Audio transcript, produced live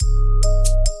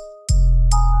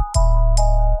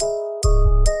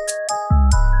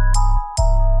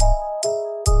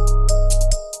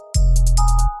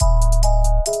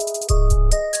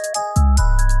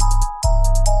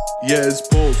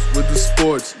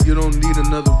You don't need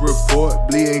another report.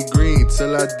 Bleeding green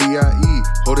till I die.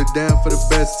 Hold it down for the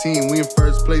best team. We in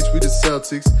first place, we the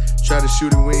Celtics. Try to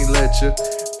shoot it, we ain't let you.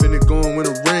 Finna go and win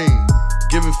a ring.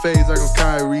 Giving fades like I'm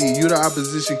Kyrie. You the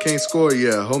opposition can't score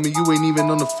yet. Homie, you ain't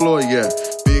even on the floor yet.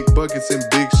 Big buckets and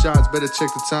big shots. Better check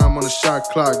the time on the shot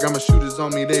clock. Got my shooters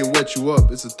on me, they wet you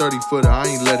up. It's a 30-footer, I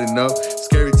ain't letting up.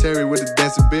 Scary Terry with the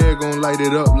dancing bear. Gon' light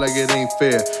it up like it ain't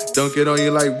fair. Dunk it on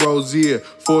you like Rozier.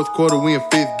 Fourth quarter, we in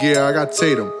fifth gear. I got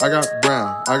Tatum, I got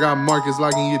Brown. I got Marcus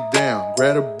locking you down.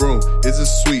 Grab a broom, it's a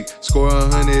sweep. Score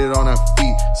 100 on our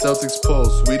feet. Celtics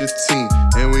pulse, we the team.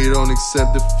 And we don't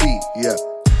accept defeat, yeah.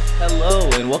 Hello,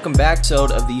 and welcome back to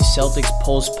the Celtics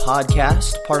Pulse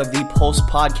Podcast, part of the Pulse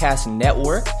Podcast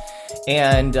Network.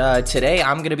 And today,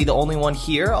 I'm going to be the only one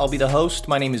here. I'll be the host.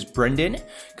 My name is Brenden. You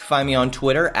can find me on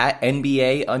Twitter at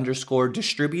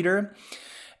NBA_distributor.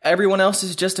 Everyone else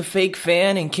is just a fake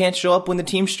fan and can't show up when the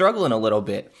team's struggling a little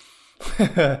bit.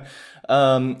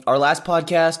 Our last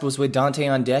podcast was with Dante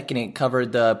on deck, and it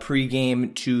covered the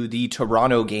pregame to the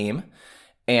Toronto game.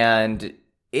 And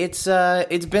it's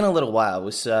been a little while. It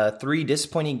was 3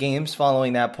 disappointing games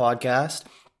following that podcast.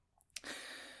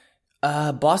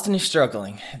 Boston is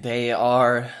struggling. They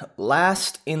are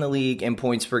last in the league in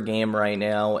points per game right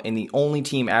now, and the only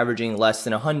team averaging less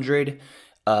than 100.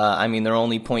 They're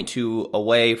only 0.2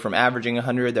 away from averaging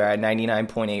 100. They're at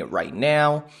 99.8 right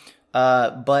now.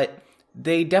 But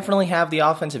they definitely have the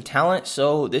offensive talent,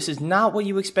 so this is not what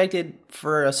you expected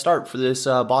for a start for this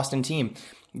Boston team.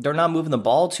 They're not moving the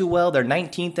ball too well. They're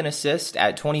 19th in assists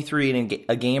at 23 in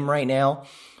a game right now.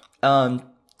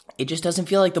 It just doesn't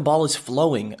feel like the ball is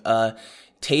flowing.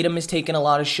 Tatum is taking a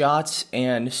lot of shots,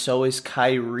 and so is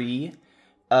Kyrie.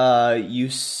 You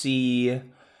see,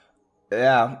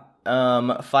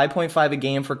 5.5 a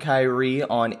game for Kyrie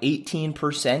on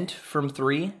 18% from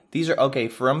 3. These are, okay,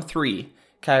 from 3.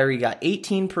 Kyrie got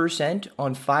 18%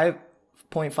 on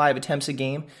 5.5 attempts a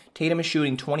game. Tatum is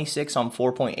shooting 26 on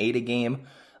 4.8 a game.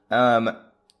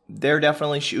 They're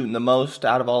definitely shooting the most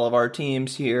out of all of our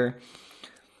teams here.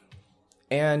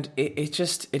 And it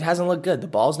hasn't looked good. The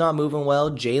ball's not moving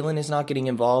well. Jalen is not getting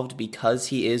involved because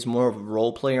he is more of a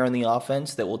role player in the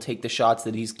offense that will take the shots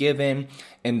that he's given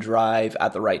and drive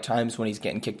at the right times when he's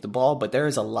getting kicked the ball. But there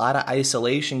is a lot of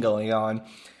isolation going on,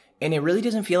 and it really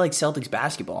doesn't feel like Celtics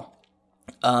basketball.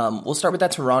 We'll start with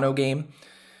that Toronto game.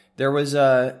 There was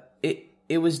it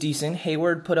was decent.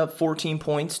 Hayward put up 14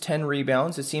 points, 10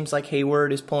 rebounds. It seems like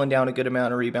Hayward is pulling down a good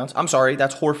amount of rebounds. I'm sorry,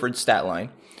 that's Horford's stat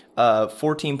line.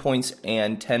 14 points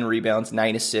and 10 rebounds,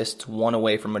 9 assists, 1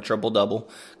 away from a triple-double.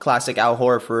 Classic Al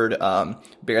Horford,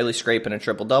 barely scraping a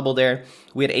triple-double there.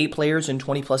 We had 8 players in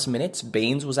 20-plus minutes.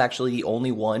 Baines was actually the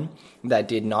only one that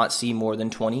did not see more than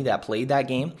 20 that played that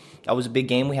game. That was a big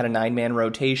game. We had a 9-man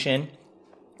rotation.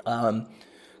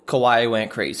 Kawhi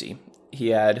went crazy. He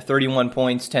had 31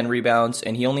 points, 10 rebounds,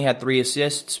 and he only had 3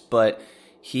 assists, but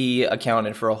he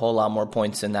accounted for a whole lot more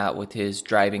points than that with his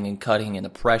driving and cutting and the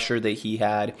pressure that he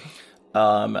had.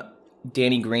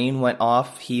 Danny Green went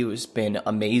off. He has been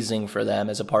amazing for them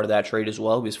as a part of that trade as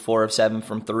well. He was 4 of 7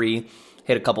 from 3,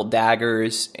 hit a couple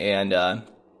daggers, and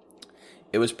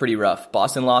it was pretty rough.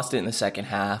 Boston lost it in the second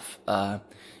half.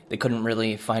 They couldn't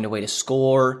really find a way to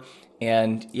score,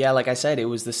 and yeah, like I said, it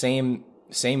was the same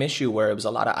issue where it was a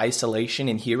lot of isolation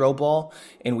and hero ball,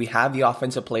 and we have the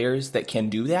offensive players that can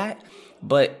do that.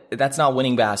 But that's not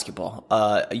winning basketball.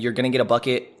 You're going to get a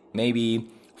bucket maybe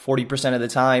 40% of the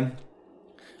time,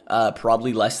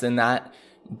 probably less than that.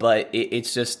 But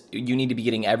it's just, you need to be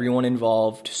getting everyone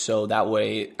involved so that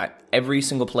way every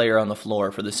single player on the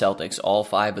floor for the Celtics, all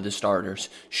 5 of the starters,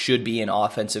 should be an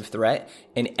offensive threat.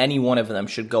 And any one of them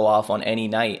should go off on any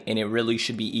night. And it really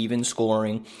should be even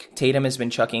scoring. Tatum has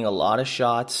been chucking a lot of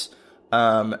shots.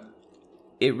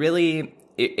 It really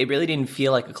didn't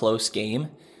feel like a close game.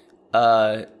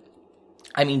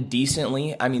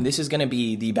 Decently. This is going to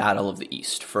be the battle of the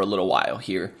East for a little while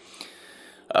here.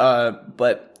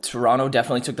 But Toronto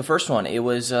definitely took the first one. It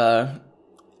was,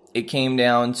 it came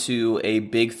down to a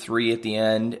big 3 at the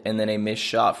end and then a missed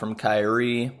shot from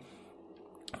Kyrie.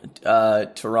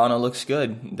 Toronto looks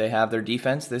good. They have their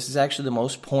defense. This is actually the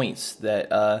most points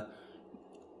that,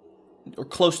 or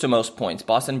close to most points.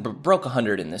 Boston broke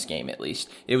 100 in this game, at least.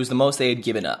 It was the most they had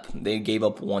given up. They gave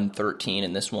up 113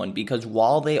 in this one because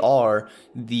while they are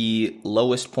the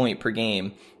lowest point per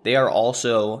game, they are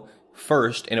also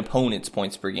first in opponents'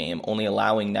 points per game, only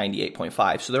allowing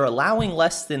 98.5. So they're allowing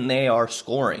less than they are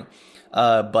scoring.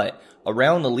 But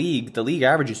around the league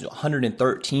averages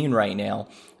 113 right now.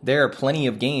 There are plenty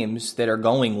of games that are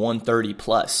going 130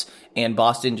 plus, and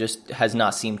Boston just has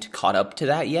not seemed to caught up to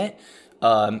that yet.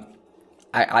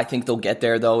 I think they'll get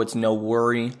there, though. It's no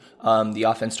worry. The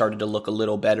offense started to look a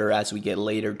little better as we get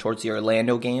later towards the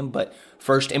Orlando game. But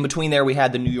first, in between there, we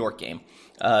had the New York game.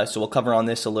 So we'll cover on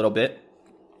this a little bit.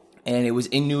 And it was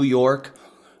in New York.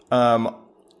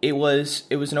 It was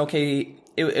an okay.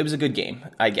 It was a good game,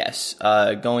 I guess.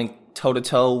 Going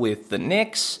toe-to-toe with the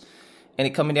Knicks, and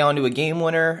it coming down to a game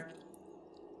winner,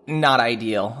 not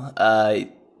ideal.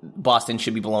 Boston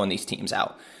should be blowing these teams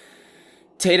out.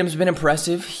 Tatum's been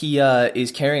impressive. He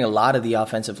is carrying a lot of the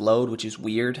offensive load, which is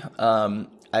weird.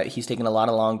 He's taking a lot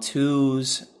of long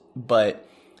twos, but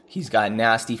he's got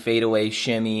nasty fadeaway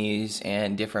shimmies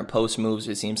and different post moves,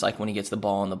 it seems like, when he gets the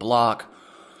ball on the block.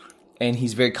 And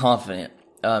he's very confident.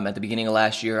 At the beginning of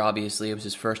last year, obviously, it was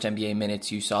his first NBA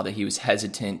minutes. You saw that he was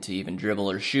hesitant to even dribble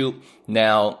or shoot.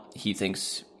 Now he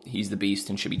thinks he's the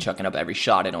beast and should be chucking up every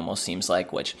shot, it almost seems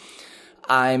like, which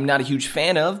I'm not a huge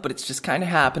fan of, but it's just kind of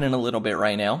happening a little bit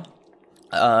right now.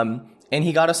 And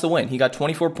he got us the win. He got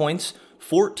 24 points,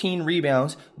 14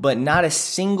 rebounds, but not a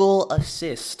single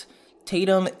assist.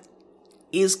 Tatum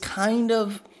is kind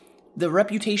of, the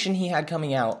reputation he had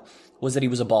coming out was that he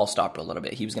was a ball stopper a little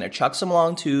bit. He was going to chuck some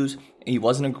long twos. He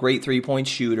wasn't a great three-point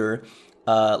shooter.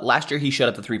 Last year, he shut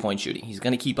up the three-point shooting. He's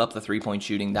going to keep up the three-point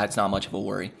shooting. That's not much of a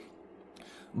worry.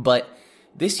 But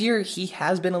this year, he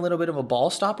has been a little bit of a ball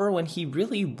stopper when he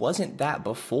really wasn't that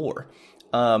before.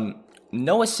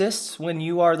 No assists when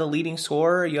you are the leading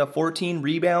scorer. You have 14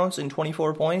 rebounds and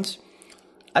 24 points.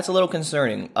 That's a little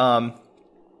concerning.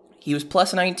 He was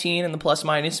plus 19 in the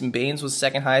plus-minus, and Baines was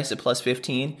second highest at plus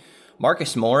 15.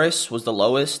 Marcus Morris was the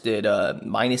lowest at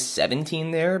minus 17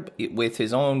 there with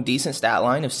his own decent stat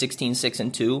line of 16, 6,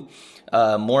 and 2.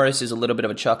 Morris is a little bit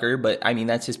of a chucker, but I mean,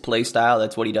 that's his play style.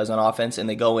 That's what he does on offense, and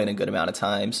they go in a good amount of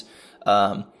times.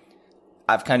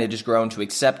 I've kind of just grown to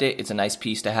accept it. It's a nice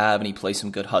piece to have, and he plays some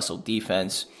good hustle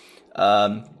defense.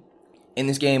 In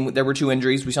this game, there were two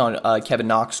injuries. We saw Kevin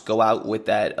Knox go out with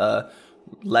that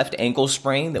left ankle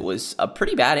sprain that was a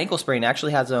pretty bad ankle sprain.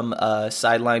 Actually has him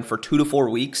sidelined for 2 to 4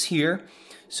 weeks here.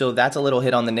 So that's a little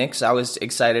hit on the Knicks. I was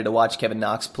excited to watch Kevin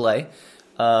Knox play.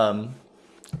 So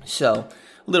a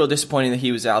little disappointing that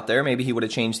he was out there. Maybe he would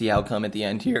have changed the outcome at the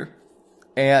end here.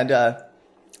 And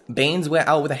Baines went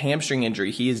out with a hamstring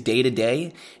injury. He is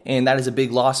day-to-day, and that is a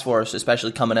big loss for us,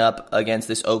 especially coming up against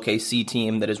this OKC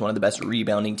team that is one of the best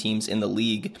rebounding teams in the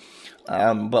league.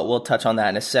 But we'll touch on that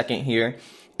in a second here.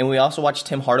 And we also watched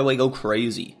Tim Hardaway go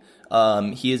crazy.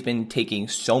 He has been taking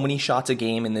so many shots a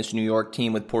game in this New York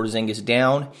team with Porzingis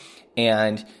down.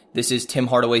 And this is Tim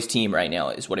Hardaway's team right now,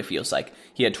 is what it feels like.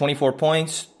 He had 24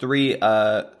 points, 3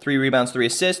 rebounds, 3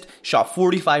 assists, shot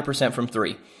 45% from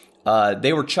 3.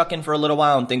 They were chucking for a little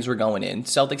while and things were going in.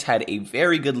 Celtics had a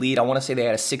very good lead. I want to say they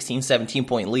had a 16, 17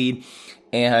 point lead.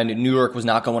 And New York was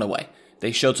not going away.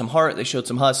 They showed some heart. They showed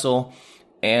some hustle.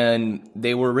 And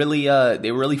they were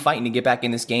really fighting to get back in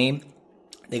this game.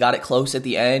 They got it close at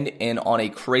the end, and on a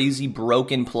crazy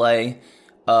broken play,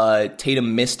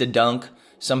 Tatum missed a dunk,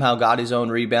 somehow got his own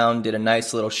rebound, did a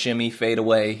nice little shimmy, fade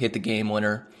away, hit the game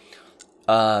winner.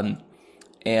 And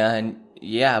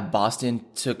yeah, Boston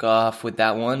took off with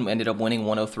that one, ended up winning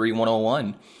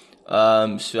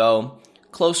 103-101. So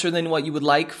closer than what you would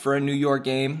like for a New York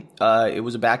game. It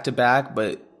was a back-to-back,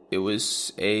 but it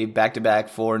was a back-to-back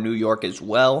for New York as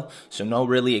well, so no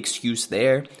really excuse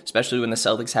there, especially when the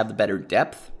Celtics have the better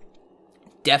depth.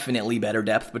 Definitely better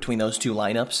depth between those two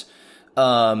lineups.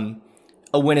 A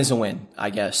win is a win,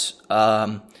 I guess.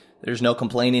 There's no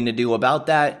complaining to do about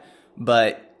that,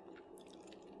 but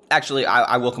actually,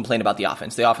 I will complain about the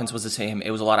offense. The offense was the same.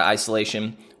 It was a lot of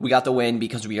isolation. We got the win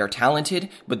because we are talented,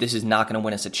 but this is not going to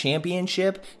win us a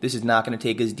championship. This is not going to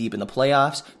take us deep in the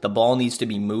playoffs. The ball needs to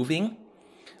be moving.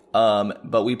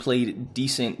 But we played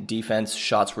decent defense.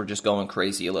 Shots were just going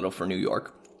crazy a little for New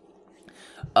York.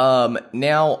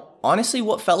 Now, honestly,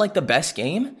 what felt like the best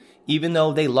game, even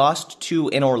though they lost to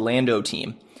an Orlando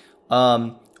team,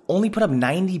 only put up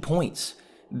 90 points.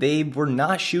 They were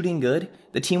not shooting good.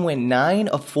 The team went 9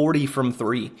 of 40 from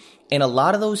 3, and a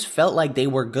lot of those felt like they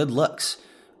were good looks.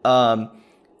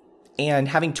 And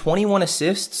having 21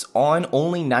 assists on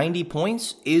only 90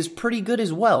 points is pretty good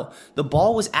as well. The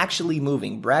ball was actually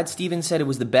moving. Brad Stevens said it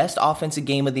was the best offensive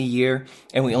game of the year,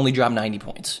 and we only dropped 90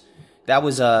 points. That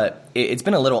was it's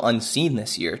been a little unseen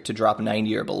this year to drop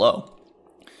 90 or below.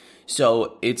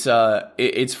 So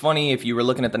it's funny, if you were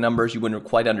looking at the numbers, you wouldn't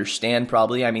quite understand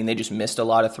probably. I mean, they just missed a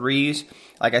lot of threes.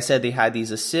 Like I said, they had these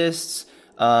assists.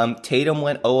 Tatum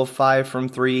went 0 of 5 from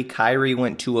 3. Kyrie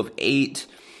went 2 of 8.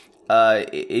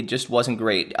 It just wasn't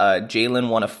great. Jalen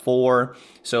 1 of 4.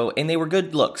 So, and they were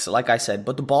good looks, like I said,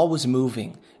 but the ball was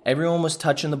moving. Everyone was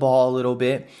touching the ball a little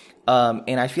bit.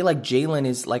 And I feel like Jalen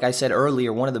is, like I said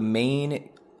earlier, one of the main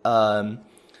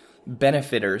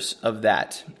benefiters of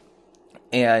that.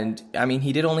 And, I mean,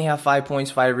 he did only have 5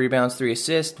 points, 5 rebounds, 3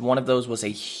 assists. One of those was a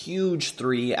huge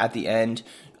 3 at the end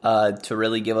to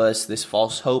really give us this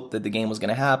false hope that the game was going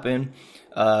to happen.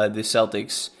 The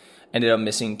Celtics ended up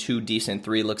missing 2 decent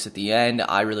 3 looks at the end.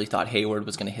 I really thought Hayward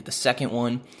was going to hit the second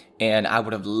one, and I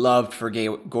would have loved for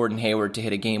Gordon Hayward to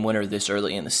hit a game winner this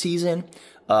early in the season.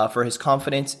 For his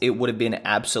confidence, it would have been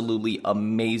absolutely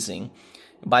amazing.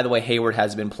 By the way, Hayward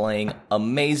has been playing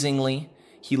amazingly.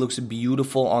 He looks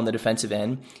beautiful on the defensive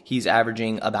end. He's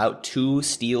averaging about 2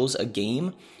 steals a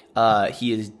game.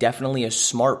 He is definitely a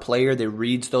smart player that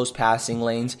reads those passing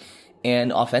lanes.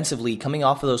 And offensively, coming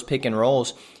off of those pick and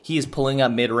rolls, he is pulling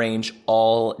up mid-range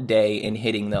all day and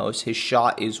hitting those. His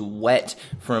shot is wet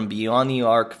from beyond the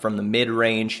arc, from the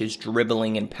mid-range. His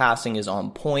dribbling and passing is on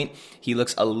point. He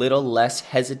looks a little less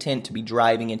hesitant to be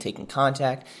driving and taking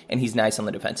contact, and he's nice on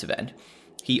the defensive end.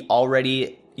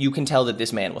 You can tell that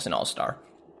this man was an all-star,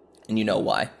 and you know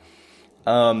why.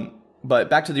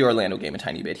 But back to the Orlando game a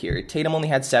tiny bit here. Tatum only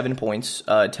had 7 points,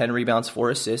 10 rebounds,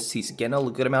 4 assists. He's getting a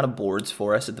good amount of boards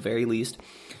for us at the very least.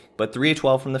 But 3 of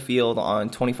 12 from the field on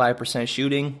 25%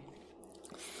 shooting.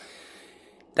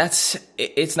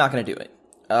 It's not going to do it.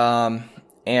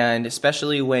 And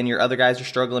especially when your other guys are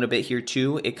struggling a bit here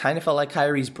too, it kind of felt like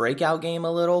Kyrie's breakout game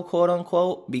a little, quote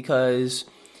unquote, because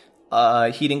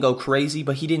he didn't go crazy,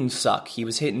 but he didn't suck. He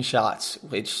was hitting shots,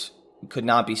 which could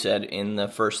not be said in the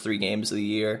first 3 games of the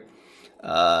year.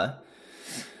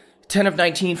 10 of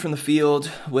 19 from the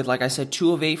field with, like I said,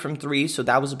 2 of 8 from 3. So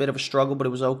that was a bit of a struggle, but it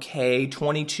was okay.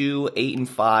 22, 8, and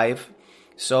 5.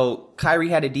 So Kyrie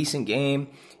had a decent game.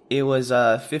 It was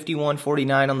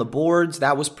 51-49 on the boards.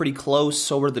 That was pretty close.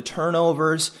 So were the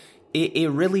turnovers.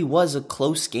 It really was a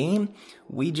close game.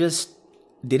 We just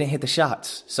didn't hit the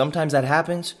shots. Sometimes that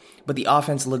happens, but the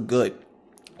offense looked good.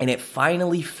 And it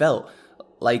finally felt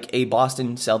like a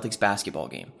Boston Celtics basketball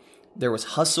game. There was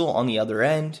hustle on the other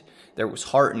end. There was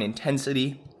heart and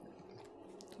intensity.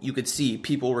 You could see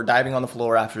people were diving on the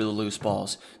floor after the loose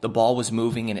balls. The ball was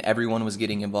moving and everyone was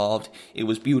getting involved. It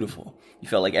was beautiful. You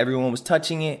felt like everyone was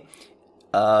touching it.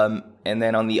 And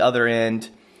then on the other end,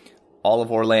 all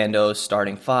of Orlando's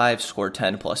starting 5 scored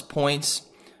 10 plus points.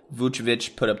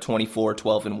 Vucevic put up 24,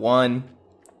 12, and 1.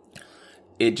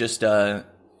 It just,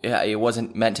 it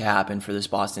wasn't meant to happen for this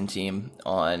Boston team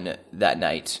on that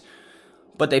night.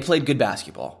 But they played good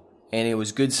basketball, and it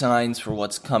was good signs for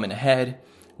what's coming ahead,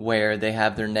 where they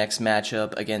have their next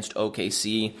matchup against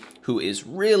OKC, who is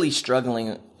really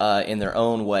struggling in their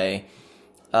own way.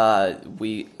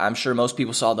 I'm sure most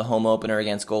people saw the home opener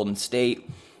against Golden State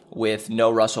with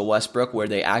no Russell Westbrook, where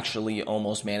they actually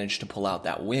almost managed to pull out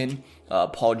that win.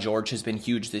 Paul George has been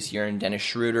huge this year, and Dennis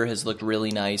Schroeder has looked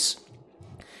really nice.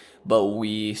 But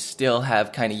we still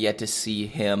have kind of yet to see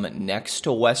him next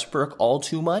to Westbrook all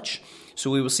too much. So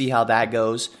we will see how that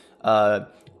goes. And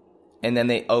then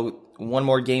one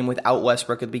more game without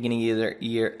Westbrook at the beginning of their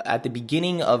year. At the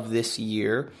beginning of this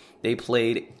year, they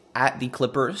played at the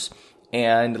Clippers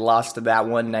and lost to that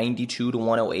one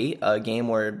 92-108, a game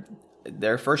where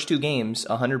their first 2 games,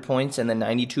 100 points and then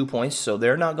 92 points. So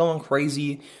they're not going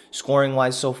crazy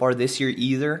scoring-wise so far this year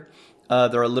either.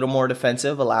 They're a little more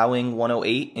defensive, allowing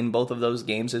 108 in both of those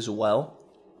games as well.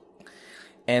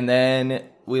 And then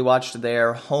we watched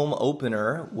their home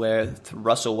opener with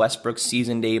Russell Westbrook's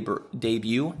season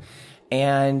debut,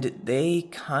 and they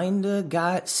kind of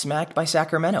got smacked by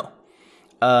Sacramento.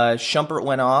 Shumpert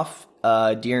went off.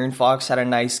 De'Aaron Fox had a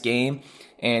nice game,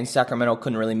 and Sacramento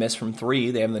couldn't really miss from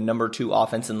 3. They have the number 2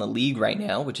 offense in the league right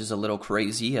now, which is a little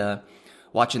crazy.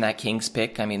 Watching that Kings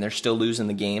pick, I mean, they're still losing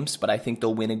the games, but I think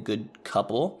they'll win a good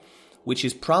couple, which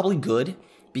is probably good,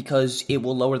 because it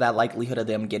will lower that likelihood of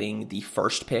them getting the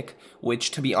first pick,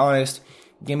 which, to be honest,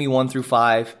 give me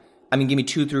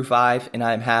 2 through 5, and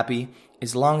I'm happy,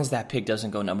 as long as that pick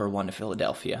doesn't go number 1 to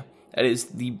Philadelphia. That is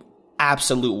the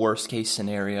absolute worst case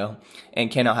scenario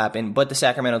and cannot happen, but the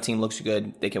Sacramento team looks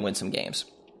good. They can win some games.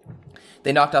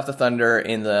 They knocked off the Thunder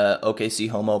in the OKC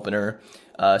home opener,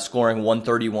 scoring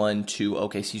 131 to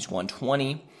OKC's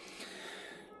 120.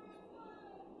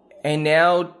 And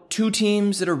now 2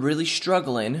 teams that are really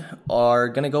struggling are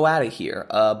going to go at it here.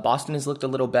 Boston has looked a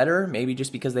little better, maybe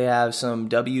just because they have some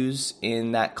W's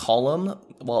in that column,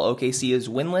 while OKC is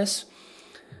winless.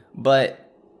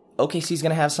 But OKC is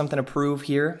going to have something to prove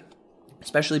here,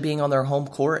 especially being on their home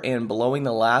court and blowing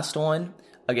the last one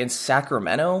against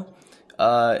Sacramento.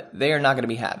 They are not going to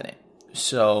be having it.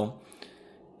 So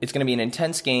it's going to be an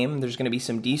intense game. There's going to be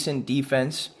some decent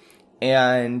defense.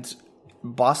 And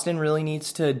Boston really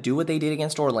needs to do what they did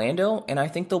against Orlando, and I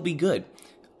think they'll be good.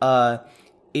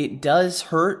 It does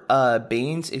hurt.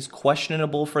 Baines is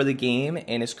questionable for the game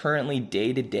and is currently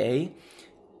day-to-day.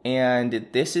 And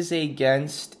this is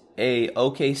against a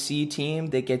OKC team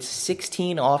that gets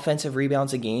 16 offensive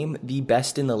rebounds a game, the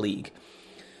best in the league.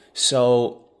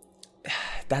 So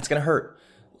that's going to hurt.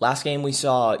 Last game we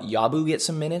saw Yabu get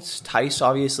some minutes. Tice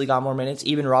obviously got more minutes.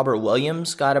 Even Robert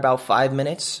Williams got about 5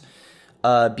 minutes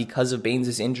because of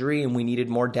Baines' injury, and we needed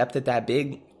more depth at that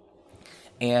big.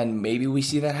 And maybe we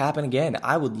see that happen again.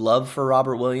 I would love for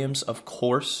Robert Williams, of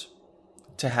course,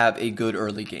 to have a good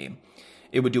early game.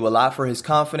 It would do a lot for his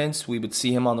confidence. We would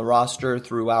see him on the roster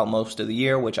throughout most of the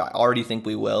year, which I already think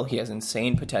we will. He has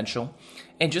insane potential.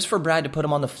 And just for Brad to put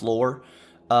him on the floor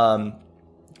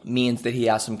means that he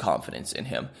has some confidence in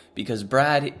him, because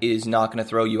Brad is not going to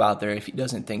throw you out there if he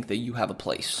doesn't think that you have a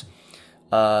place.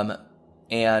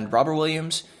 And Robert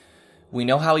Williams, we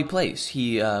know how he plays.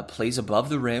 He plays above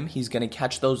the rim. He's going to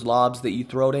catch those lobs that you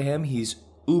throw to him. He's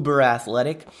uber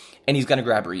athletic, and he's going to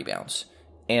grab rebounds.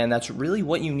 And that's really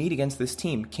what you need against this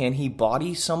team. Can he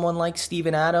body someone like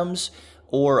Steven Adams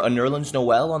or a Nerlens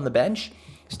Noel on the bench?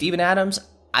 Steven Adams,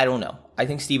 I don't know. I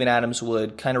think Steven Adams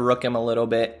would kind of rook him a little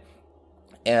bit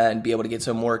and be able to get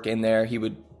some work in there.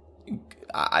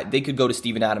 They could go to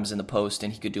Steven Adams in the post,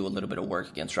 and he could do a little bit of work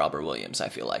against Robert Williams, I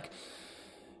feel like.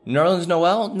 Nerlens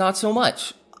Noel, not so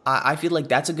much. I feel like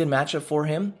that's a good matchup for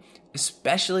him,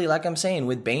 especially, like I'm saying,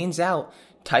 with Baines out.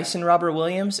 Tyson, Robert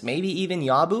Williams, maybe even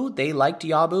Yabu. They liked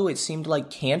Yabu. It seemed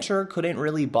like Cantor couldn't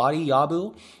really body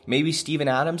Yabu. Maybe Steven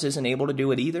Adams isn't able to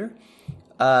do it either.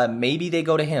 Maybe they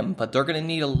go to him, but they're going to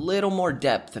need a little more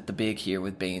depth at the big here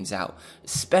with Baines out,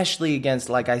 especially against,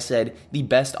 like I said, the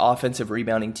best offensive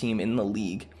rebounding team in the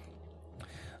league.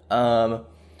 So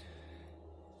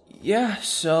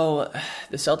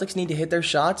the Celtics need to hit their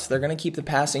shots. They're going to keep the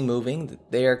passing moving.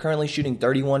 They are currently shooting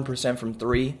 31% from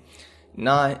three.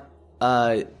 Not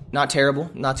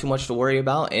terrible, not too much to worry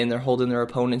about, and they're holding their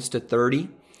opponents to 30.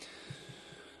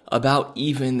 About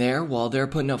even there, while they're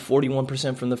putting up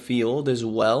 41% from the field as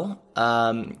well.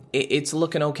 It's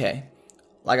looking okay.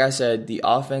 Like I said, the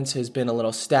offense has been a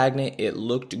little stagnant. It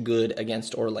looked good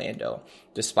against Orlando.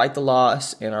 Despite the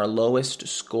loss and our lowest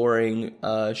scoring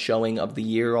showing of the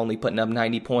year, only putting up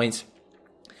 90 points,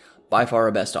 by far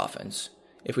our best offense.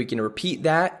 If we can repeat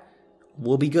that,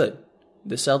 we'll be good.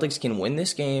 The Celtics can win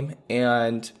this game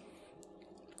and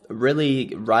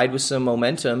really ride with some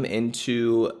momentum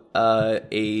into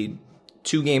a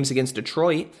 2 games against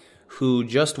Detroit, who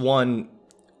just won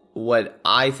what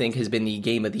I think has been the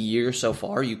game of the year so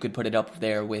far. You could put it up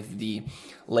there with the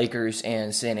Lakers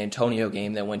and San Antonio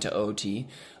game that went to OT.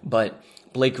 But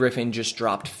Blake Griffin just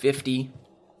dropped 50,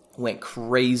 went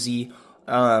crazy.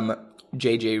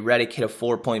 JJ Redick hit a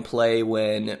 4-point play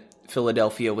when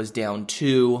Philadelphia was down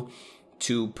 2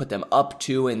 to put them up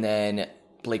 2, and then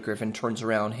Blake Griffin turns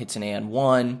around, hits an and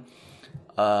 1.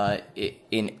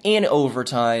 In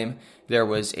overtime, there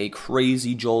was a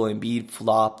crazy Joel Embiid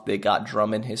flop that got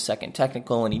Drummond his second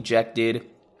technical and ejected.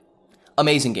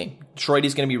 Amazing game. Detroit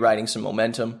is going to be riding some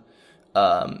momentum,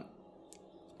 and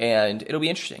it'll be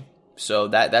interesting. So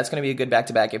that's going to be a good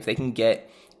back-to-back if they can get.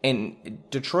 And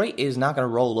Detroit is not going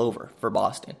to roll over for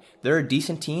Boston. They're a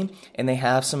decent team, and they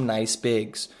have some nice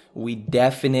bigs. We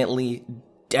definitely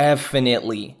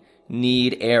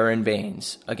need Aaron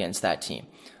Baines against that team.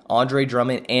 Andre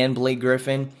Drummond and Blake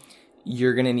Griffin,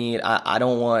 you're going to need, I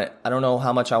don't know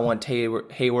how much I want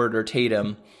Hayward or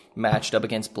Tatum matched up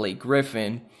against Blake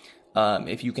Griffin.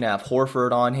 If you can have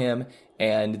Horford on him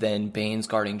and then Baines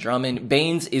guarding Drummond,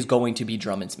 Baines is going to be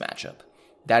Drummond's matchup.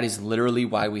 That is literally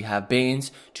why we have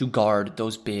Baines, to guard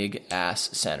those big-ass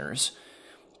centers.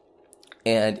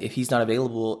 And if he's not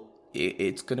available,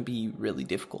 it's going to be really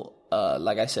difficult.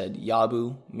 Like I said,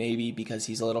 Yabu, maybe, because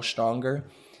he's a little stronger.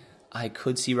 I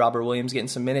could see Robert Williams getting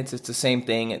some minutes. It's the same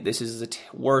thing. This is the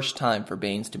worst time for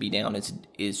Baines to be down.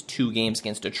 Is 2 games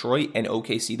against Detroit and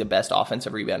OKC, the best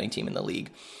offensive rebounding team in the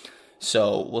league.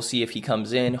 So we'll see if he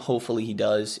comes in. Hopefully he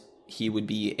does. He would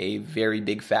be a very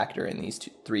big factor in these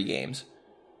 3 games.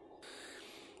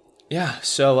 Yeah,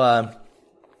 so a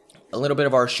little bit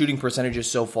of our shooting percentages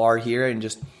so far here, and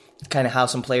just kind of how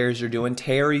some players are doing.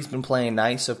 Terry's been playing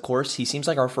nice, of course. He seems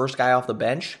like our first guy off the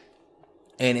bench,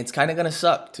 and it's kind of going to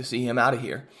suck to see him out of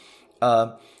here.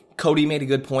 Cody made a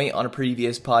good point on a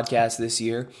previous podcast this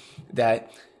year that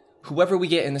whoever we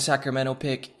get in the Sacramento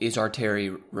pick is our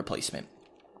Terry replacement.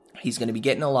 He's going to be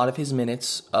getting a lot of his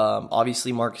minutes.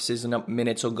 Obviously, Marcus's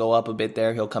minutes will go up a bit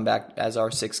there. He'll come back as our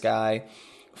 6th guy,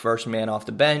 first man off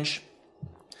the bench.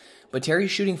 But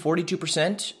Terry's shooting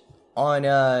 42%, on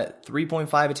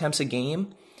 3.5 attempts a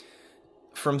game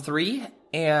from 3,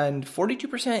 and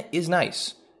 42% is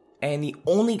nice. And the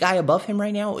only guy above him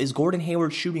right now is Gordon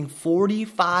Hayward, shooting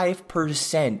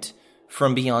 45%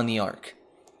 from beyond the arc.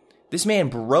 This man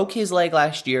broke his leg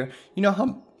last year. You know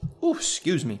how...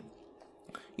 excuse me.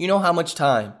 You know how much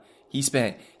time he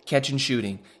spent catching,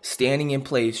 shooting, standing in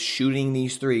place, shooting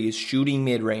these threes, shooting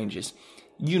mid-ranges.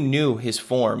 You knew his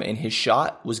form and his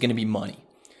shot was going to be money.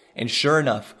 And sure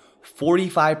enough,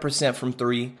 45% from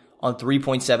 3 on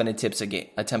 3.7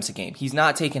 attempts a game. He's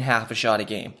not taking half a shot a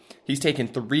game. He's taking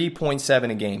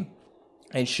 3.7 a game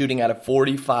and shooting at a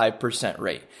 45%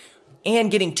 rate.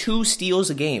 And getting 2 steals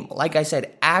a game. Like I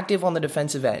said, active on the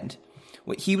defensive end.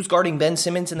 He was guarding Ben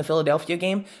Simmons in the Philadelphia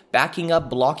game, backing up,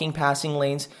 blocking passing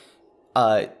lanes,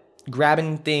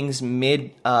 grabbing things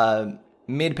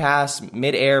mid-pass,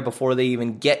 mid-air before they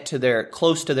even get to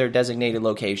close to their designated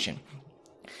location.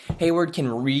 Hayward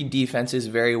can read defenses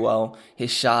very well.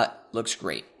 His shot looks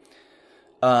great.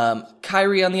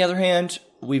 Kyrie, on the other hand,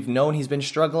 we've known he's been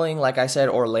struggling. Like I said,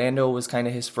 Orlando was kind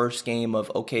of his first game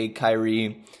of, okay,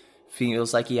 Kyrie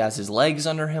feels like he has his legs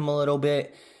under him a little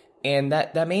bit. And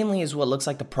that mainly is what looks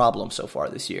like the problem so far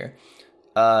this year.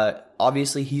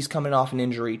 Obviously, he's coming off an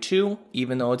injury too,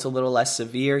 even though it's a little less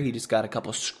severe. He just got a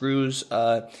couple screws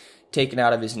taken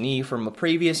out of his knee from a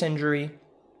previous injury.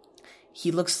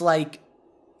 He looks like,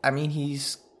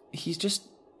 he's just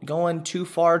going too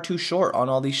far, too short on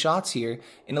all these shots here.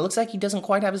 And it looks like he doesn't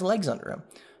quite have his legs under him.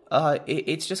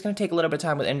 It's just going to take a little bit of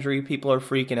time with injury. People are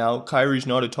freaking out. Kyrie's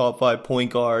not a top 5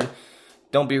 point guard.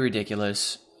 Don't be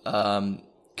ridiculous.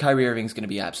 Kyrie Irving's going to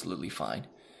be absolutely fine.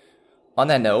 On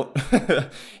that note,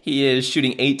 he is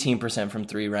shooting 18% from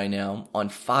 3 right now on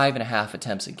 5.5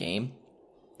 attempts a game.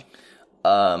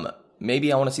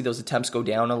 Maybe I want to see those attempts go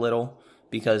down a little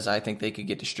because I think they could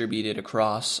get distributed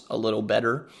across a little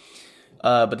better.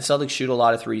 But the Celtics shoot a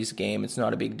lot of threes a game. It's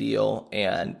not a big deal.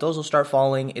 And those will start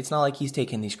falling. It's not like he's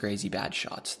taking these crazy bad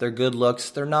shots. They're good looks.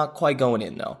 They're not quite going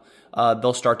in, though.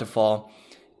 They'll start to fall.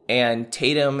 And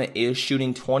Tatum is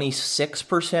shooting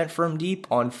 26% from deep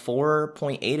on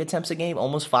 4.8 attempts a game,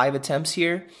 almost 5 attempts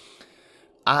here.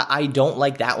 I don't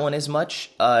like that one as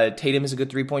much. Tatum is a good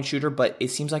 3-point shooter, but it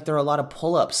seems like there are a lot of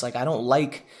pull-ups. Like, I don't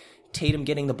like Tatum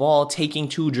getting the ball, taking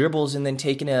 2 dribbles, and then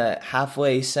taking a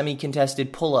halfway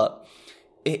semi-contested pull-up.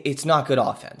 It's not good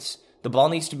offense. The ball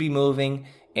needs to be moving,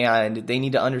 and they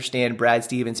need to understand Brad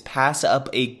Stevens pass up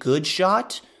a good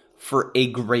shot for a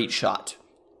great shot.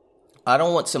 I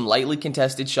don't want some lightly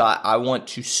contested shot. I want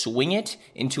to swing it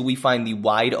until we find the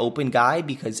wide open guy,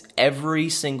 because every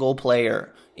single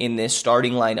player in this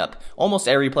starting lineup, almost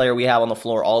every player we have on the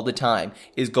floor all the time,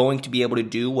 is going to be able to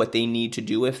do what they need to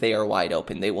do if they are wide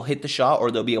open. They will hit the shot, or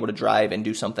they'll be able to drive and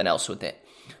do something else with it.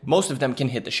 Most of them can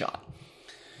hit the shot.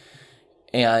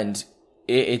 And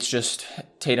it's just,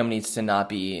 Tatum needs to not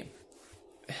be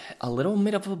a little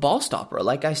bit of a ball stopper.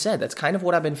 Like I said, that's kind of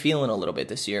what I've been feeling a little bit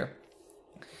this year.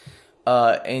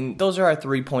 And those are our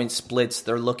 3-point splits.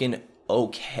 They're looking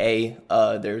okay.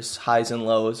 There's highs and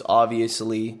lows,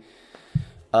 obviously.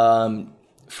 From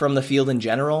the field in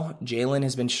general, Jalen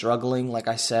has been struggling. Like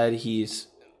I said, he's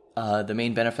the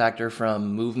main benefactor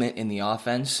from movement in the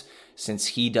offense, since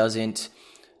he doesn't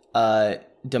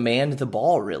demand the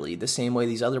ball, really, the same way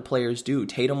these other players do.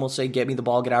 Tatum will say, get me the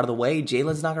ball, get out of the way.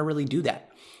 Jalen's not going to really do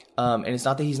that. And it's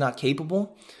not that he's not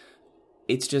capable.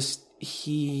 It's just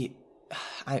he's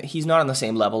not on the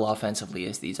same level offensively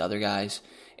as these other guys.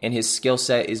 And his skill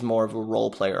set is more of a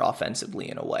role player offensively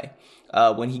in a way.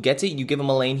 When he gets it, you give him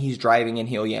a lane, he's driving and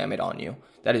he'll yam it on you.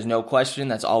 That is no question.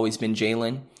 That's always been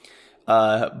Jalen.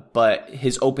 But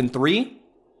his open 3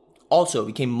 also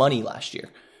became money last year.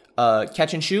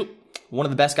 Catch and shoot, one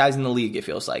of the best guys in the league, it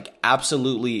feels like.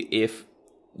 Absolutely, if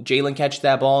Jalen catches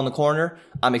that ball in the corner,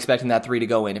 I'm expecting that 3 to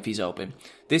go in if he's open.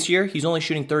 This year, he's only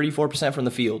shooting 34% from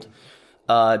the field.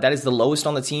 That is the lowest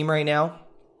on the team right now.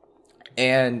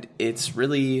 And it's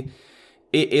really,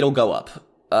 it'll go up.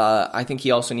 I think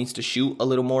he also needs to shoot a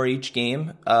little more each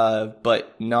game,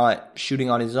 but not shooting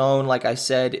on his own. Like I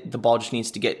said, the ball just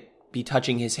needs to be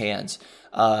touching his hands.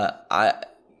 The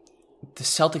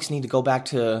Celtics need to go back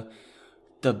to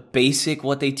the basic,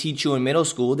 what they teach you in middle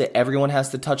school, that everyone has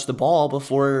to touch the ball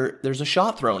before there's a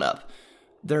shot thrown up.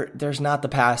 There's not the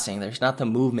passing. There's not the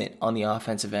movement on the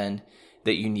offensive end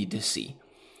that you need to see.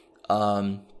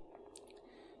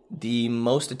 The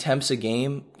most attempts a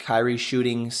game, Kyrie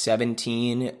shooting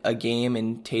 17 a game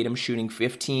and Tatum shooting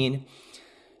 15.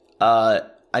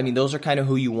 Those are kind of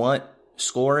who you want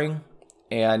scoring.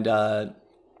 And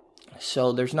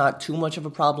so there's not too much of a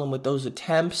problem with those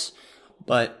attempts.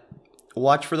 But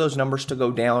watch for those numbers to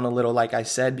go down a little, like I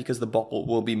said, because the ball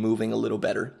will be moving a little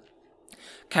better.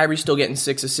 Kyrie's still getting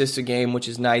 6 assists a game, which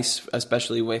is nice,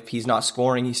 especially if he's not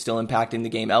scoring. He's still impacting the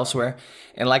game elsewhere.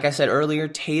 And like I said earlier,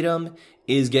 Tatum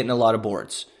is getting a lot of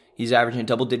boards. He's averaging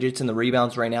double digits in the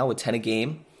rebounds right now with 10 a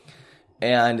game.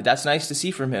 And that's nice to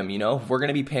see from him. If we're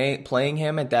going to be playing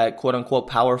him at that quote-unquote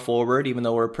power forward, even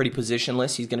though we're pretty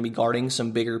positionless, he's going to be guarding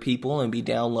some bigger people and be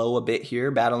down low a bit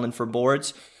here, battling for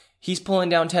boards. He's pulling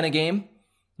down 10 a game.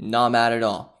 Not mad at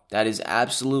all. That is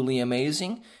absolutely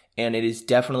amazing. And it is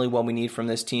definitely what we need from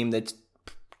this team that's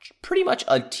pretty much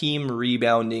a team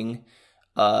rebounding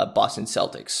Boston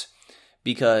Celtics.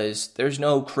 Because there's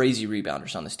no crazy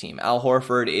rebounders on this team. Al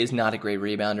Horford is not a great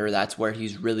rebounder. That's where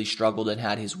he's really struggled and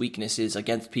had his weaknesses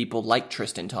against people like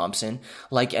Tristan Thompson,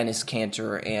 like Enes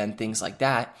Kanter, and things like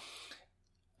that,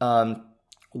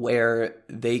 where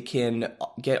they can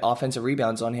get offensive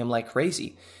rebounds on him like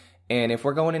crazy. And if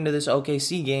we're going into this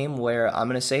OKC game where I'm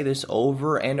going to say this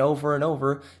over and over and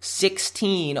over,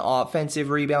 16 offensive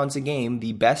rebounds a game,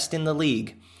 the best in the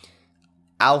league,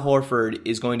 Al Horford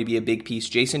is going to be a big piece.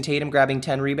 Jason Tatum grabbing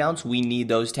 10 rebounds, we need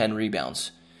those 10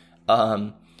 rebounds.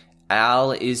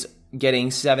 Al is getting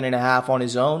 7.5 on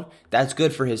his own. That's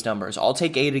good for his numbers. I'll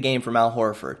take 8 a game from Al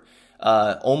Horford.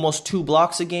 Almost 2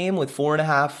 blocks a game with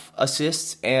 4.5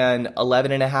 assists and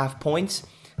 11.5 points.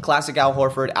 Classic Al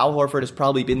Horford. Al Horford has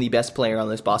probably been the best player on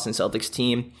this Boston Celtics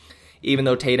team. Even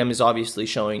though Tatum is obviously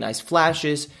showing nice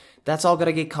flashes, that's all got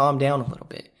to get calmed down a little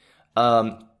bit.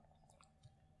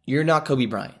 You're not Kobe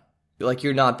Bryant.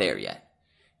 You're not there yet.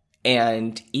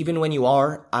 And even when you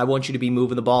are, I want you to be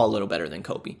moving the ball a little better than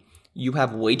Kobe. You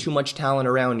have way too much talent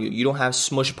around you. You don't have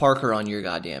Smush Parker on your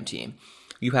goddamn team.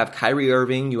 You have Kyrie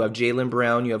Irving, you have Jaylen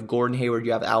Brown, you have Gordon Hayward,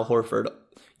 you have Al Horford.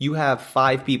 You have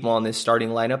 5 people on this starting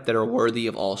lineup that are worthy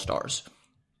of all-stars.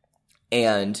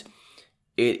 And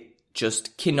it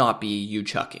just cannot be you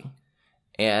chucking.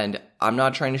 And I'm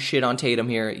not trying to shit on Tatum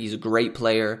here. He's a great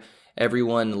player.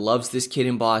 Everyone loves this kid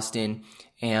in Boston.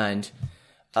 And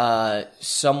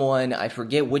someone, I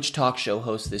forget which talk show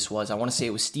host this was. I want to say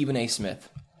it was Stephen A. Smith.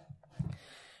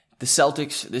 The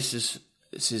Celtics, this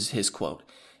is his quote,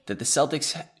 that the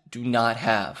Celtics do not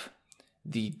have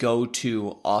the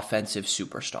go-to offensive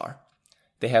superstar.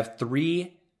 They have 2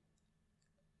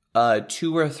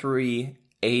 or 3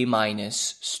 A-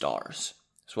 stars.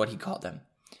 That's what he called them.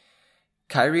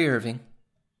 Kyrie Irving,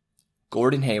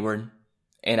 Gordon Hayward,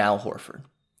 and Al Horford.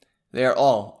 They are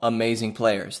all amazing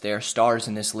players. They are stars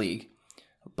in this league.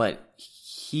 But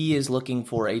he is looking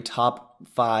for a top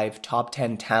 5, top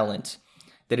 10 talent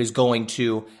that is going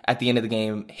to, at the end of the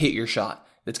game, hit your shot.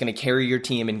 That's going to carry your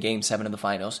team in Game 7 of the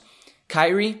finals.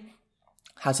 Kyrie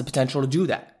has the potential to do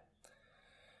that.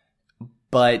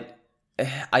 But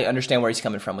I understand where he's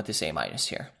coming from with this A-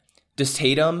 here. Does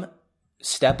Tatum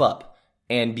step up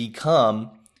and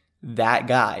become that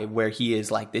guy where he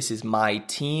is like, this is my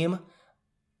team,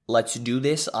 let's do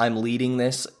this, I'm leading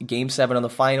this, Game 7 of the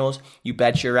finals, you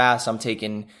bet your ass I'm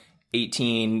taking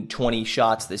 18, 20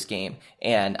 shots this game,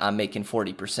 and I'm making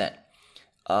 40%.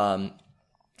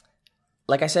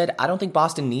 Like I said, I don't think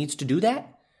Boston needs to do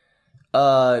that.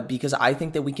 Because I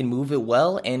think that we can move it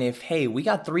well, and if, hey, we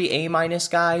got 3 A-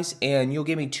 guys, and you'll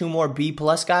give me 2 more B+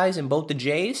 guys in both the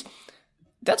J's,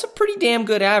 that's a pretty damn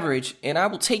good average, and I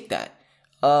will take that.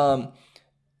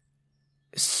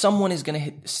 Someone is going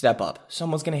to step up.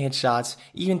 Someone's going to hit shots.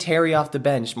 Even Terry off the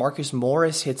bench. Marcus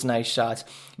Morris hits nice shots.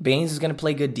 Baines is going to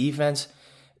play good defense.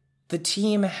 The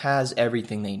team has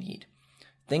everything they need.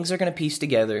 Things are going to piece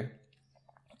together,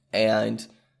 and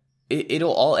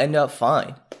it'll all end up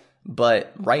fine.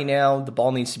 But right now, the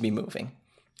ball needs to be moving.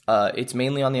 It's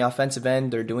mainly on the offensive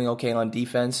end. They're doing okay on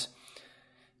defense.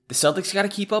 The Celtics got to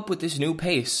keep up with this new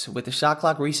pace. With the shot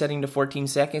clock resetting to 14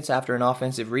 seconds after an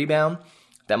offensive rebound,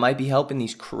 that might be helping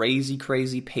these crazy,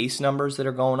 crazy pace numbers that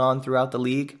are going on throughout the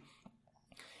league.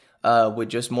 With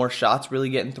just more shots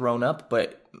really getting thrown up.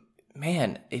 But,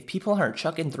 man, if people aren't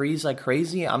chucking threes like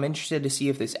crazy, I'm interested to see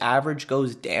if this average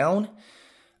goes down.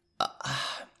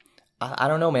 I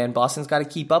don't know, man. Boston's got to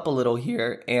keep up a little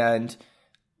here, and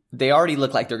they already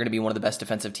look like they're going to be one of the best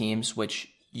defensive teams, which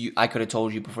I could have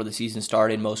told you before the season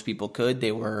started. Most people could.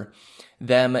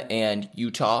 Them and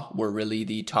Utah were really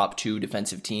the top 2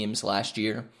 defensive teams last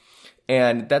year,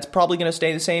 and that's probably going to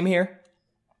stay the same here.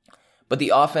 But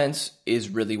the offense is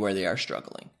really where they are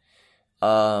struggling.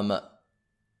 I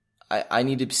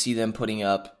need to see them putting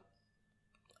up.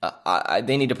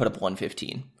 They need to put up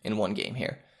 115 in one game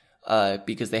here.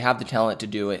 Because they have the talent to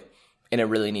do it, and it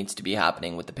really needs to be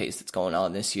happening with the pace that's going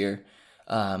on this year.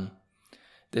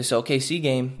 This OKC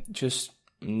game, just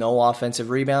no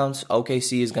offensive rebounds.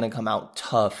 OKC is going to come out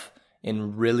tough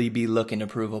and really be looking to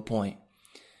prove a point.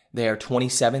 They are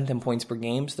 27th in points per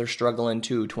game. They're struggling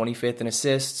too. 25th in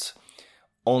assists,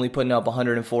 only putting up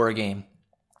 104 a game,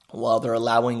 while they're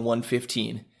allowing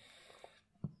 115.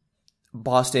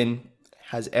 Boston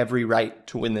has every right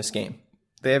to win this game.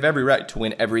 They have every right to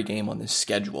win every game on this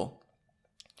schedule.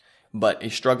 But a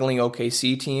struggling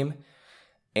OKC team,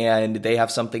 and they have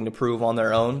something to prove on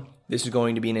their own. This is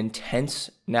going to be an intense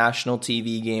national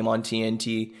TV game on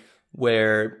TNT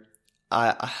where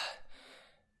I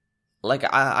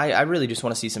really just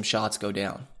want to see some shots go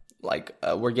down.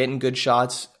 We're getting good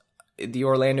shots. The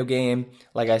Orlando game,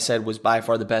 like I said, was by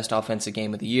far the best offensive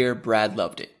game of the year. Brad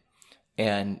loved it.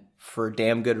 And for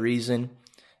damn good reason.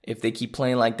 If they keep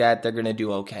playing like that, they're going to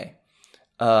do okay.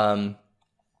 I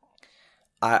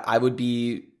would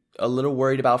be a little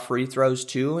worried about free throws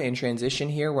too in transition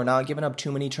here. We're not giving up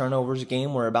too many turnovers a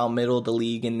game. We're about middle of the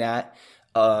league in that.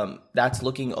 That's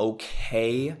looking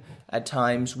okay. At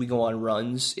times we go on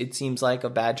runs, it seems like,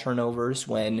 of bad turnovers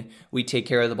when we take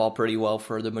care of the ball pretty well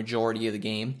for the majority of the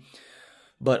game.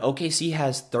 But OKC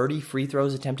has 30 free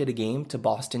throws attempted a game to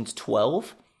Boston's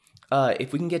 12.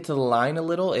 If we can get to the line a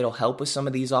little, it'll help with some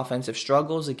of these offensive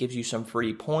struggles. It gives you some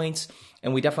free points,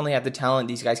 and we definitely have the talent.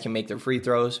 These guys can make their free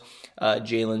throws.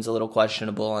 Jalen's a little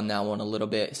questionable on that one a little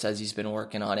bit. Says he's been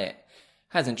working on it.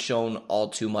 Hasn't shown all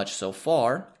too much so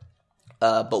far,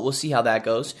 but we'll see how that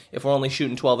goes. If we're only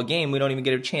shooting 12 a game, we don't even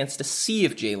get a chance to see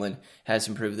if Jalen has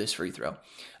improved this free throw.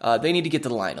 They need to get to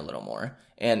the line a little more,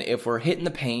 and if we're hitting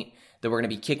the paint, then we're going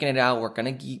to be kicking it out. We're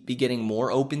going to be getting more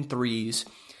open threes.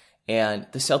 And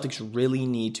the Celtics really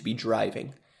need to be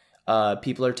driving.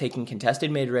 People are taking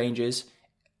contested mid-ranges.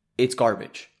 It's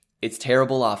garbage. It's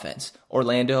terrible offense.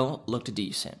 Orlando looked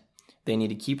decent. They need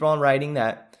to keep on riding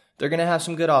that. They're going to have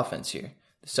some good offense here.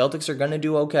 The Celtics are going to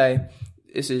do okay.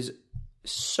 This is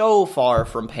so far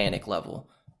from panic level.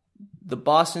 The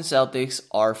Boston Celtics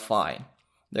are fine.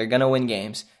 They're going to win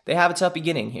games. They have a tough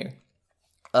beginning here.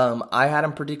 I had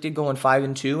them predicted going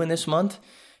 5-2 in this month.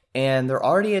 And they're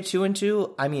already at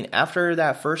 2-2. I mean, after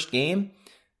that first game,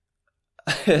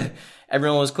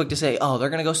 everyone was quick to say, "Oh, they're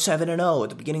gonna go 7-0 at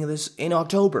the beginning of this in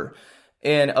October."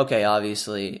 And okay,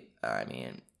 obviously, I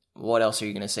mean, what else are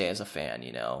you gonna say as a fan?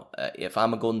 You know, if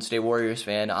I'm a Golden State Warriors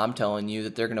fan, I'm telling you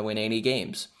that they're gonna win 80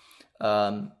 games.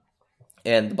 And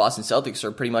the Boston Celtics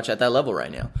are pretty much at that level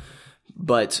right now.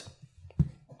 But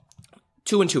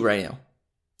 2-2 right now.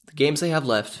 The games they have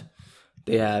left,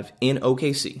 they have in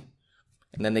OKC.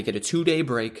 And then they get a 2-day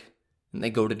break, and they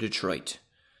go to Detroit,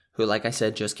 who, like I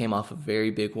said, just came off a very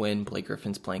big win. Blake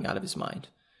Griffin's playing out of his mind.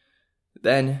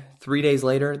 Then, 3 days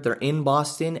later, they're in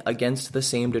Boston against the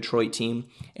same Detroit team,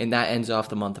 and that ends off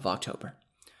the month of October.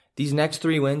 These next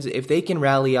 3 wins, if they can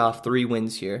rally off 3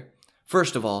 wins here,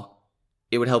 first of all,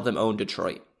 it would help them own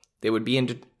Detroit. They would be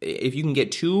in. If you can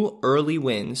get 2 early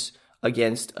wins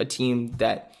against a team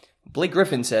that Blake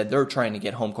Griffin said they're trying to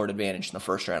get home court advantage in the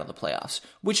first round of the playoffs,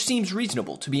 which seems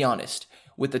reasonable, to be honest.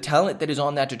 With the talent that is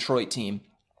on that Detroit team,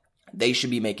 they should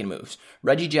be making moves.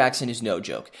 Reggie Jackson is no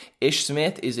joke. Ish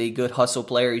Smith is a good hustle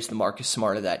player. He's the Marcus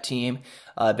Smart of that team.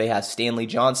 They have Stanley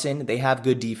Johnson. They have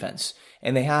good defense.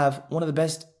 And they have one of the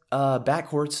best front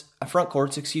courts,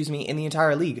 in the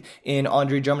entire league in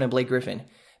Andre Drummond and Blake Griffin.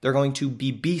 They're going to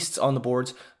be beasts on the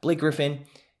boards. Blake Griffin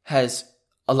has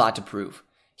a lot to prove.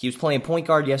 He was playing point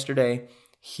guard yesterday.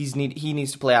 He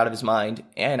needs to play out of his mind,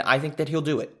 and I think that he'll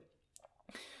do it.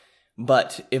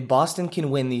 But if Boston can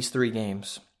win these 3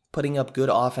 games, putting up good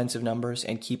offensive numbers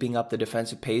and keeping up the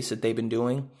defensive pace that they've been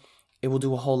doing, it will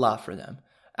do a whole lot for them.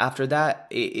 After that,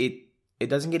 it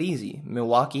doesn't get easy.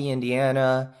 Milwaukee,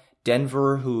 Indiana,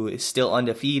 Denver, who is still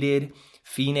undefeated,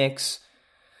 Phoenix.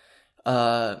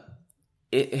 Celtics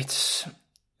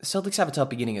have a tough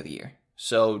beginning of the year.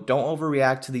 So don't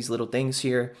overreact to these little things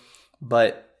here.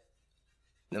 But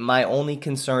my only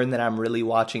concern that I'm really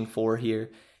watching for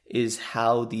here is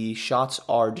how the shots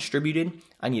are distributed.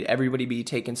 I need everybody to be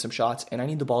taking some shots, and I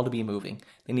need the ball to be moving.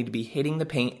 They need to be hitting the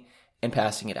paint and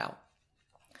passing it out.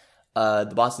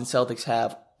 The Boston Celtics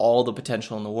have all the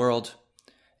potential in the world,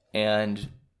 and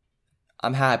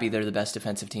I'm happy they're the best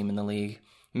defensive team in the league.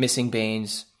 Missing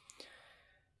Baines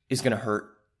is going to hurt.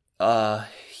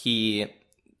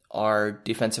 Our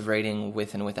defensive rating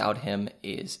with and without him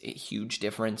is a huge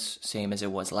difference, same as it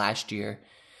was last year.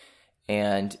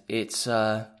 And it's,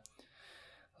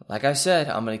 like I said,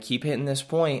 I'm going to keep hitting this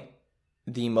point.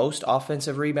 The most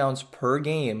offensive rebounds per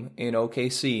game in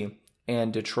OKC,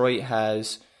 and Detroit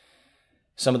has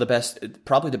some of the best,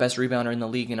 probably the best rebounder in the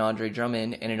league in Andre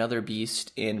Drummond, and another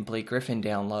beast in Blake Griffin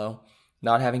down low.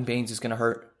 Not having Baines is going to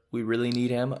hurt. We really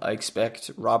need him. I expect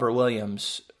Robert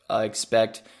Williams. I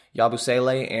expect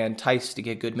Yabusele and Tice to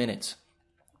get good minutes.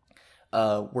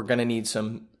 We're going to need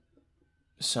some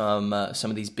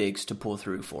of these bigs to pull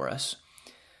through for us.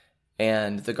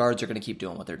 And the guards are going to keep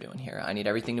doing what they're doing here. I need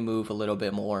everything to move a little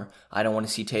bit more. I don't want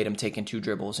to see Tatum taking 2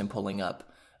 dribbles and pulling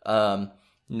up.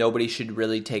 Nobody should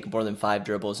really take more than 5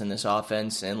 dribbles in this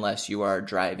offense unless you are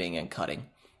driving and cutting.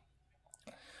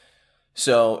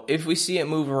 So if we see it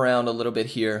move around a little bit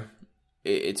here,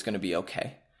 it's going to be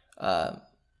okay.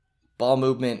 Ball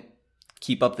movement,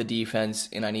 keep up the defense,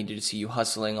 and I needed to see you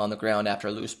hustling on the ground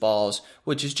after loose balls,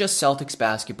 which is just Celtics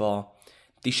basketball.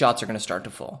 These shots are going to start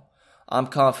to fall. I'm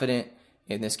confident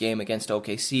in this game against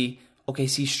OKC.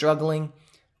 OKC struggling.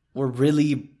 We're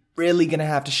really going to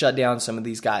have to shut down some of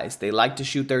these guys. They like to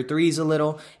shoot their threes a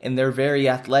little, and they're very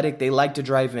athletic. They like to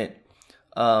drive in.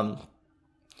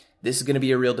 This is going to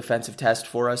be a real defensive test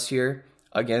for us here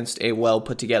against a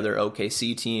well-put-together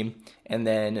OKC team, and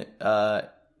then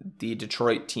the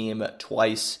Detroit team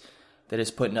twice that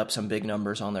is putting up some big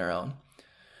numbers on their own.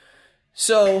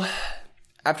 So,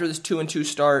 after this 2-2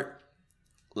 start,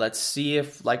 let's see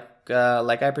if, like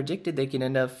I predicted, they can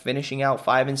end up finishing out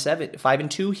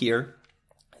 5-2 here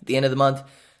at the end of the month.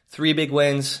 3 big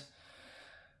wins.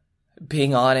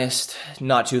 Being honest,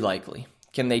 not too likely.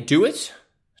 Can they do it?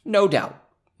 No doubt.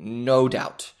 No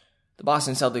doubt. The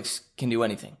Boston Celtics can do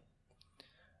anything.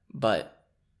 But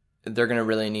they're going to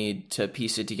really need to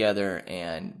piece it together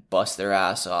and bust their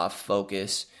ass off,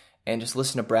 focus, and just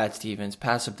listen to Brad Stevens,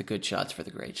 pass up the good shots for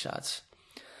the great shots.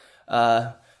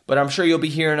 But I'm sure you'll be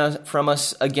hearing from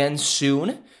us again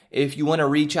soon. If you want to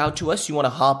reach out to us, you want to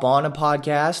hop on a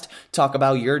podcast, talk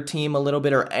about your team a little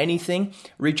bit or anything,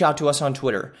 reach out to us on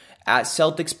Twitter. At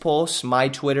Celtics Pulse, my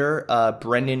Twitter,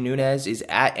 Brenden Nunez, is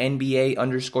at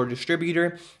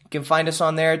NBA_distributor. You can find us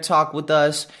on there, talk with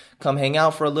us, come hang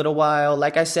out for a little while.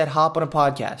 Like I said, hop on a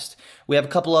podcast. We have a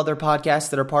couple other podcasts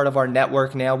that are part of our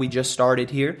network now. We just started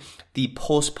here, the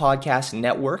Pulse Podcast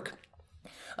Network.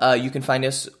 You can find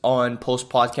us on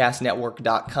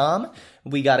pulsepodcastnetwork.com.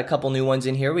 We got a couple new ones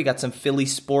in here. We got some Philly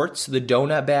sports, the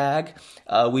Donut Bag.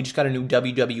 We just got a new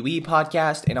WWE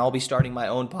podcast, and I'll be starting my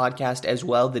own podcast as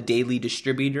well, the Daily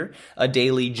Distributor, a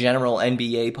daily general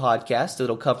NBA podcast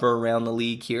that'll cover around the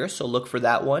league here, so look for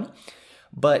that one.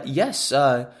 But yes,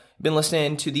 been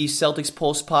listening to the Celtics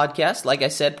Pulse podcast. Like I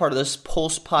said, part of this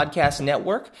Pulse Podcast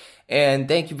Network. And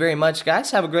thank you very much,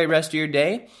 guys. Have a great rest of your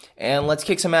day. And let's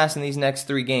kick some ass in these next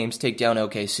 3 games. Take down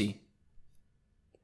OKC.